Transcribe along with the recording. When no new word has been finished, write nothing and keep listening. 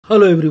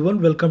Hello everyone,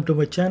 welcome to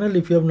my channel.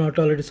 If you have not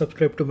already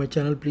subscribed to my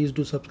channel, please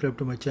do subscribe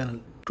to my channel.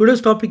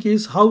 Today's topic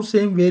is how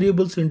same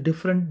variables in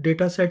different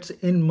datasets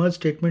in merge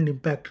statement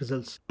impact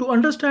results. To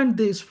understand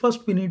this,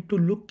 first we need to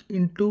look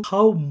into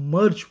how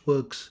merge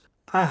works.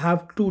 I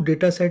have two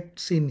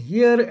datasets in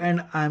here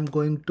and I'm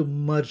going to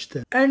merge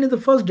them. And in the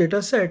first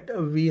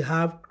dataset, we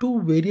have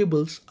two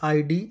variables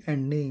ID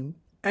and name.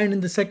 And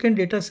in the second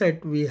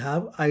dataset, we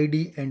have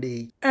ID and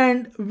age.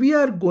 And we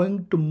are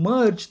going to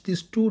merge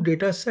these two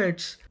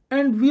datasets.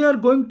 And we are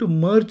going to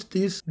merge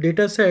these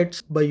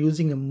datasets by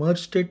using a merge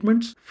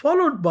statements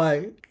followed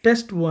by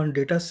test1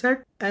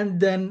 dataset and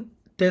then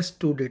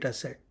test2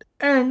 dataset.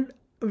 And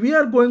we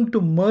are going to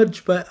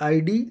merge by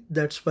ID.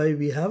 That's why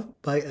we have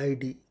by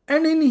ID.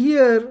 And in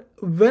here,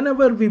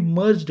 whenever we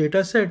merge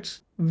datasets,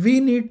 we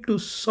need to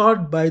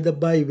sort by the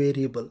by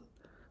variable.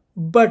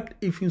 But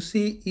if you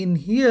see in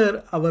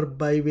here, our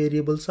by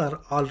variables are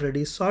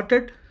already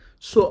sorted.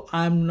 So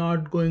I'm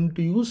not going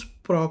to use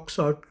proc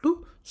sort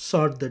to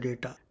sort the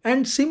data.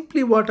 And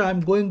simply what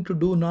I'm going to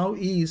do now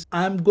is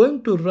I'm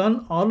going to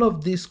run all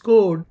of this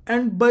code,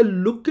 and by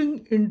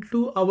looking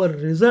into our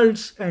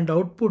results and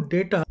output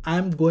data,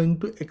 I'm going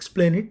to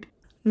explain it.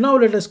 Now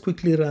let us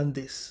quickly run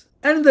this.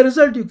 And in the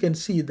result, you can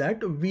see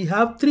that we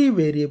have three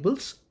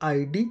variables,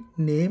 ID,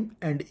 name,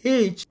 and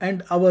age,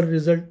 and our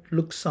result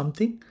looks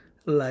something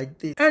like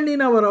this. And in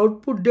our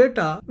output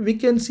data, we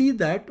can see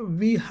that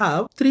we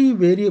have three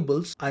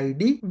variables: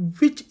 ID,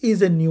 which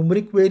is a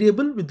numeric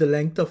variable with the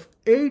length of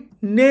 8,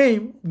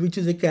 name, which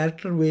is a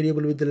character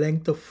variable with the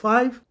length of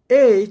 5,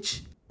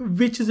 age,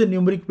 which is a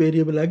numeric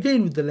variable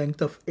again with the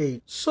length of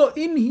 8. So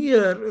in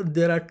here,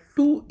 there are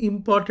two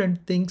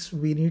important things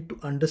we need to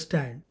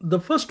understand. The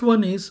first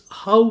one is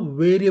how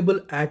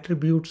variable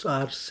attributes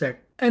are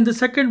set. And the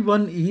second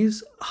one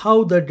is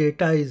how the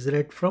data is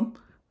read from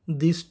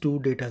these two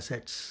data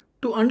sets.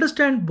 To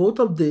understand both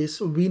of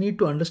this, we need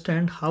to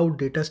understand how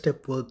data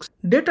step works.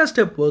 Data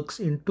step works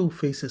in two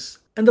phases.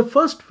 And the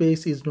first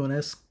phase is known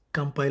as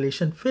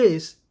compilation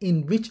phase,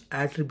 in which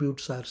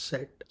attributes are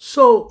set.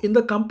 So in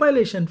the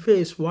compilation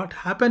phase, what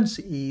happens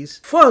is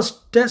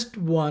first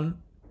test1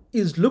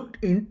 is looked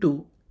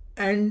into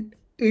and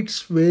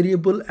its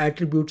variable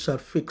attributes are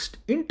fixed.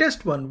 In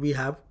test1, we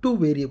have two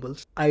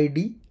variables,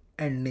 ID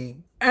and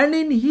name. And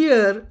in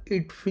here,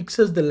 it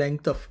fixes the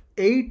length of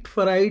 8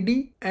 for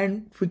ID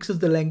and fixes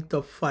the length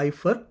of 5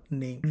 for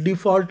name.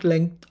 Default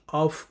length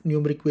of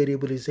numeric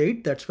variable is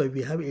 8. That's why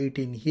we have 8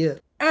 in here.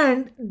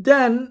 And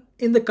then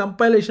in the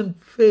compilation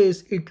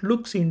phase, it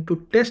looks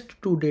into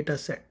test2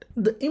 dataset.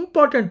 The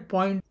important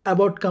point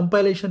about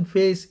compilation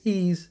phase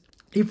is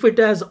if it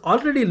has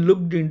already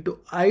looked into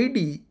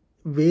ID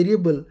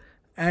variable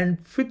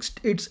and fixed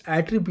its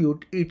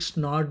attribute, it's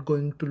not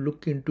going to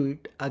look into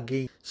it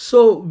again.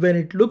 So when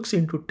it looks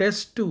into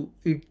test2,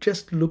 it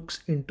just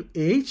looks into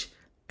age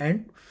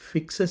and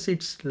fixes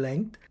its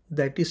length,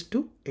 that is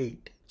to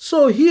 8.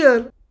 So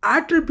here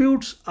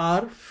attributes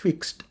are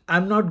fixed.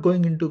 I'm not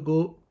going into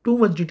go too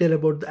much detail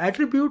about the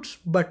attributes,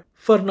 but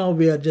for now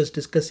we are just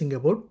discussing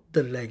about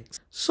the lengths.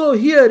 So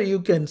here you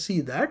can see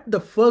that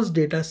the first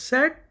data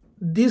set,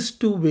 these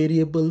two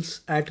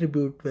variables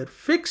attribute were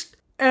fixed,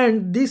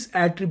 and this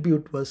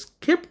attribute was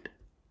kept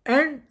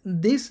and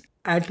this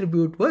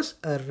attribute was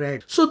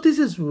read. So this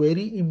is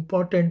very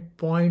important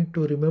point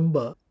to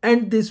remember,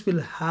 and this will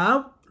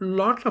have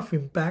lot of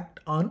impact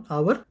on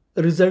our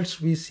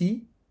results we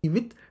see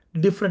with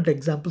different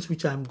examples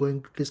which I am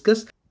going to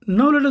discuss.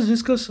 Now let us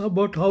discuss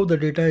about how the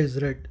data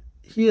is read.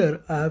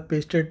 Here I have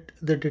pasted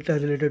the data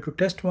related to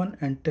test1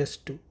 and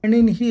test2, and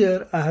in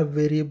here I have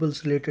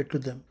variables related to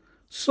them.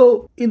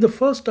 So in the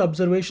first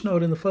observation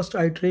or in the first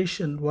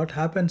iteration, what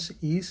happens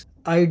is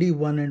ID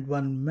 1 and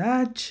 1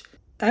 match,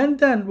 and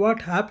then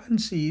what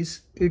happens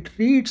is it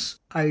reads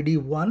ID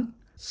 1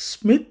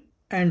 Smith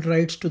and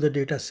writes to the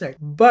data set.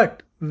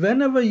 But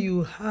whenever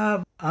you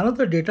have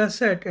another data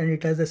set and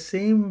it has the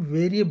same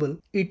variable,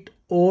 it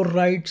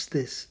overwrites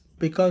this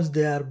because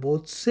they are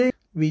both same.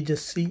 We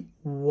just see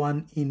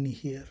 1 in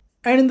here.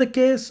 And in the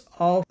case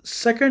of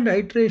second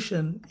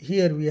iteration,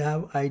 here we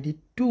have ID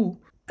 2.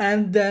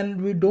 And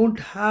then we don't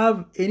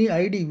have any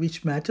ID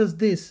which matches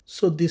this.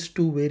 So these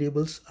two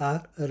variables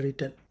are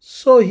written.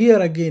 So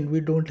here again, we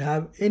don't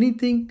have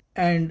anything,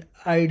 and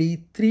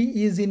ID 3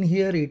 is in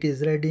here. It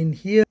is read in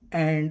here,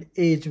 and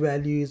age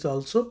value is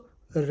also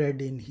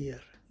read in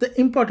here. The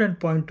important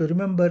point to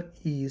remember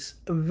is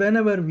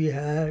whenever we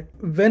had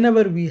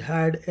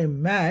a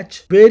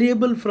match,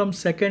 variable from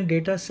second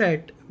data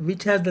set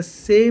which has the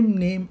same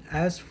name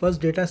as first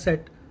data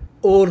set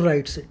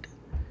overwrites it.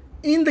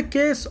 In the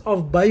case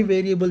of by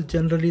variable,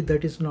 generally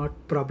that is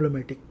not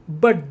problematic,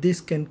 but this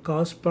can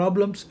cause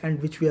problems,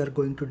 and which we are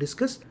going to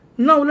discuss.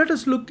 Now let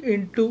us look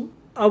into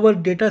our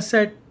data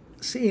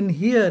sets in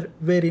here,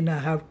 wherein I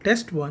have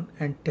test1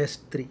 and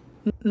test3.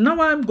 Now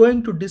I am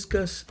going to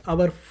discuss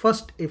our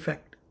first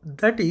effect,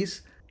 that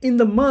is in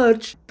the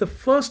merge, the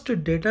first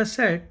data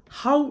set,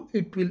 how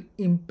it will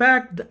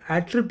impact the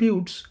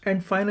attributes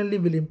and finally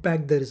will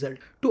impact the result.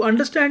 To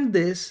understand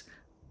this,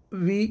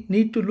 we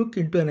need to look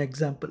into an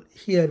example.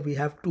 Here we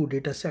have two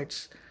data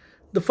sets.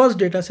 The first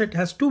data set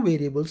has two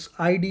variables,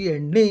 ID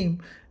and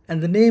name,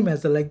 and the name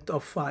has a length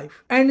of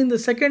 5. And in the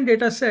second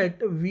data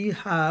set, we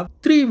have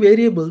three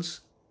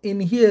variables. In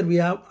here we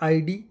have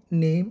ID,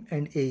 name,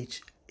 and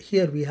age.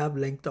 Here we have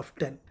length of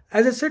 10.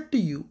 As I said to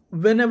you,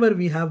 whenever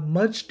we have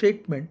merge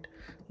statement,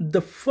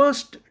 the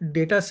first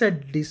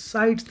dataset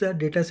decides the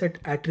dataset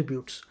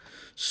attributes.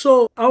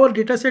 So our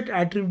dataset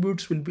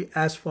attributes will be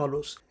as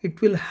follows.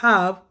 It will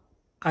have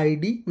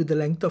ID with the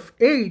length of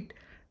 8,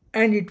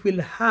 and it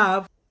will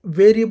have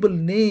variable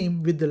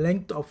name with the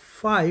length of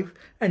 5,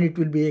 and it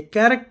will be a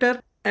character,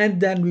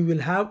 and then we will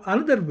have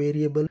another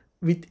variable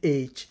with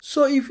age.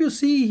 So if you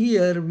see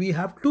here, we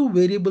have two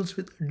variables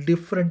with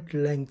different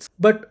lengths,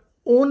 but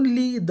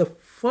only the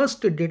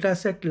first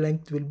dataset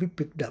length will be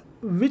picked up,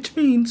 which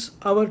means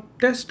our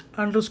test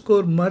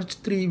underscore merge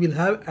 3 will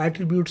have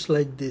attributes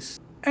like this.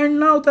 And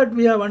now that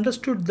we have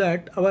understood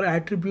that our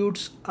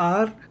attributes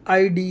are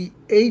ID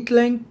 8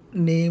 length,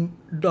 name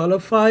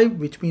 $5,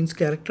 which means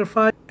character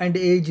 5, and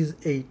age is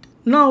 8.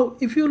 Now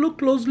if you look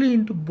closely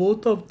into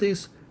both of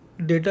these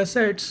data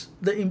sets,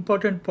 the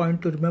important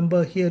point to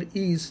remember here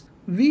is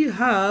we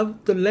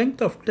have the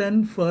length of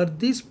 10 for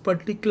this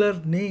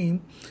particular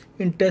name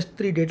in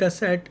test3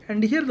 dataset,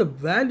 and here the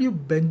value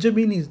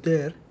Benjamin is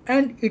there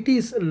and it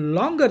is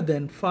longer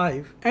than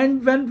 5.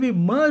 And when we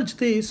merge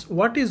this,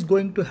 what is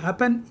going to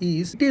happen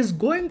is it is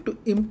going to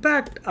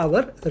impact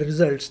our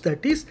results.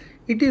 That is,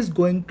 it is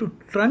going to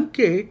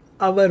truncate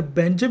our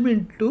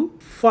Benjamin to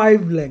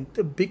 5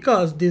 length,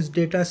 because this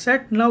data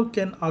set now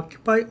can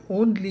occupy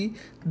only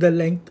the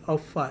length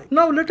of 5.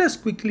 Now let us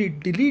quickly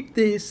delete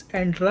this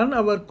and run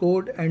our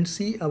code and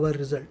see our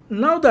result.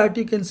 Now that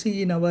you can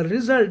see in our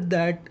result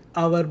that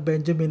our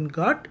Benjamin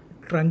got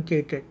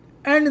truncated.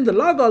 And in the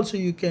log also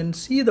you can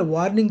see the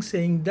warning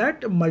saying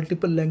that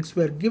multiple lengths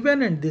were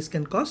given and this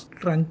can cause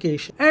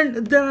truncation.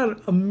 And there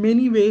are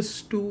many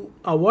ways to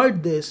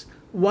avoid this.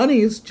 One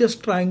is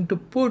just trying to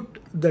put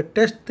the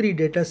test3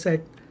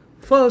 dataset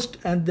first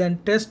and then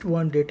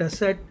test1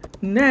 dataset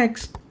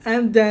next,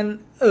 and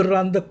then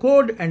run the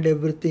code and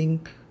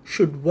everything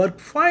should work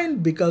fine,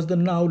 because the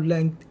now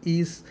length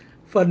is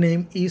for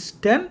name is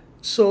 10.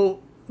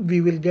 So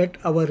we will get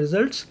our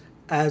results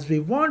as we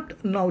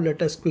want. Now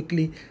let us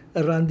quickly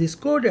run this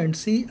code and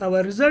see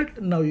our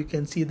result. Now you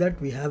can see that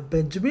we have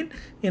Benjamin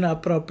in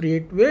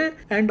appropriate way,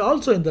 and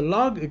also in the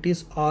log it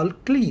is all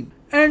clean.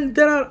 And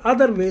there are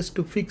other ways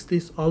to fix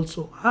this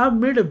also. I have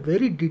made a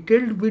very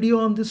detailed video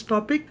on this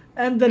topic,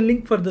 and the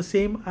link for the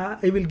same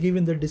I will give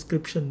in the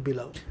description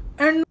below.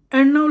 And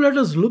now let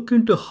us look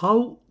into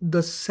how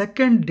the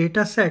second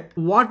data set,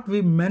 what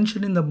we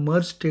mentioned in the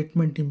merge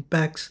statement,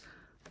 impacts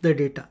the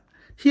data.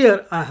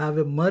 Here I have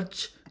a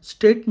merge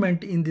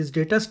statement in this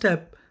data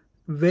step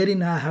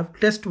wherein I have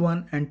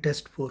test1 and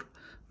test4.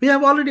 We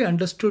have already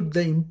understood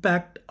the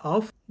impact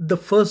of the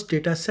first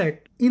data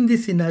set. In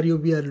this scenario,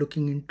 we are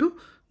looking into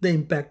the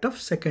impact of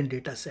second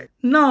data set.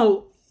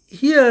 Now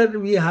here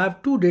we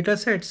have two data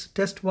sets,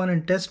 test1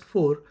 and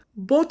test4.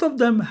 Both of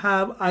them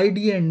have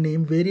ID and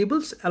name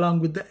variables along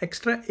with the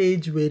extra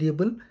age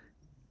variable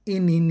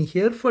in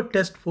here for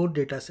test4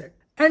 dataset.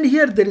 And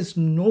here there is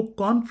no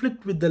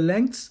conflict with the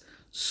lengths,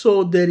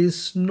 so there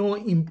is no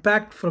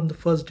impact from the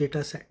first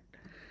data set.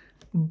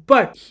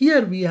 But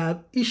here we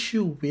have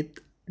issue with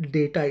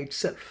data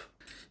itself.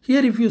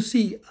 Here if you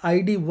see,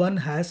 ID1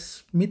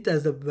 has Smith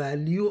as the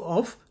value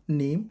of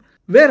name,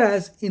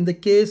 whereas in the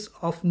case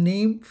of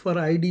name for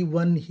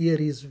ID1 here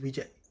is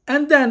Vijay.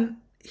 And then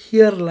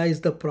here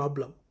lies the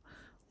problem.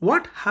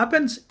 What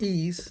happens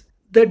is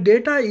the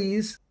data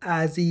is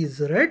as is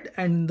read,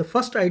 and in the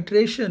first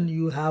iteration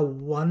you have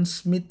one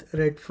Smith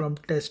read from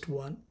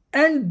test1,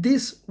 and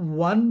this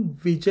one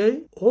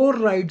Vijay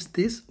overrides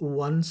this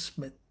one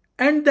Smith.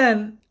 And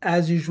then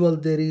as usual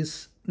there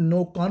is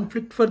no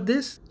conflict for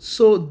this,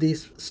 so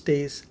this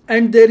stays,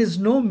 and there is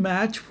no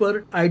match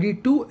for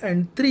ID2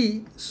 and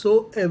 3,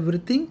 so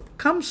everything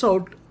comes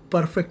out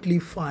perfectly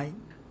fine.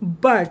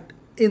 But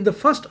in the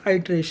first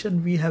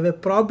iteration we have a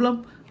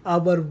problem.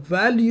 Our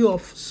value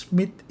of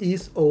Smith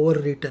is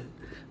overwritten.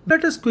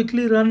 Let us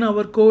quickly run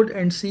our code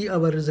and see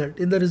our result.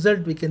 In the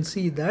result we can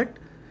see that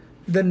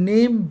the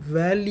name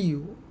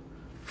value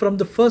from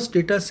the first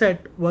data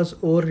set was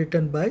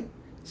overwritten by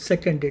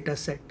second data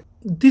set.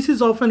 This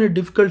is often a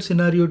difficult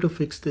scenario to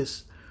fix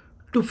this.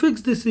 To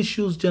fix these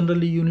issues,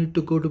 generally you need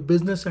to go to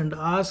business and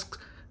ask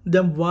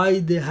them why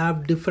they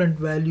have different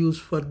values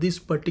for this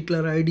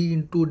particular ID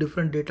in two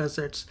different data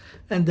sets,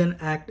 and then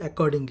act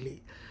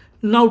accordingly.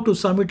 Now to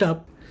sum it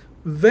up,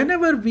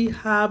 whenever we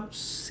have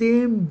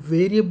same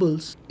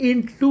variables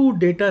in two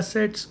data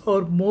sets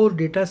or more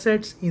data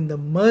sets in the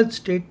merge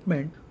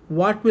statement,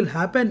 what will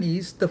happen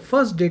is the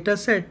first data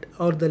set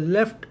or the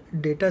left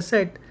data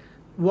set,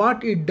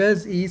 what it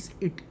does is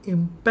it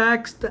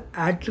impacts the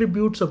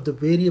attributes of the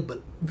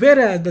variable,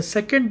 whereas the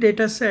second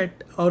data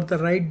set or the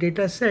right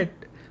data set,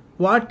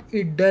 what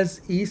it does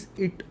is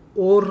it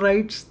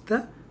overwrites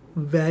the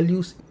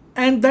values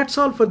And that's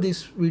all for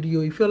this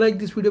video. If you like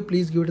this video,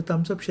 please give it a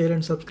thumbs up, share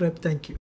and subscribe. Thank you.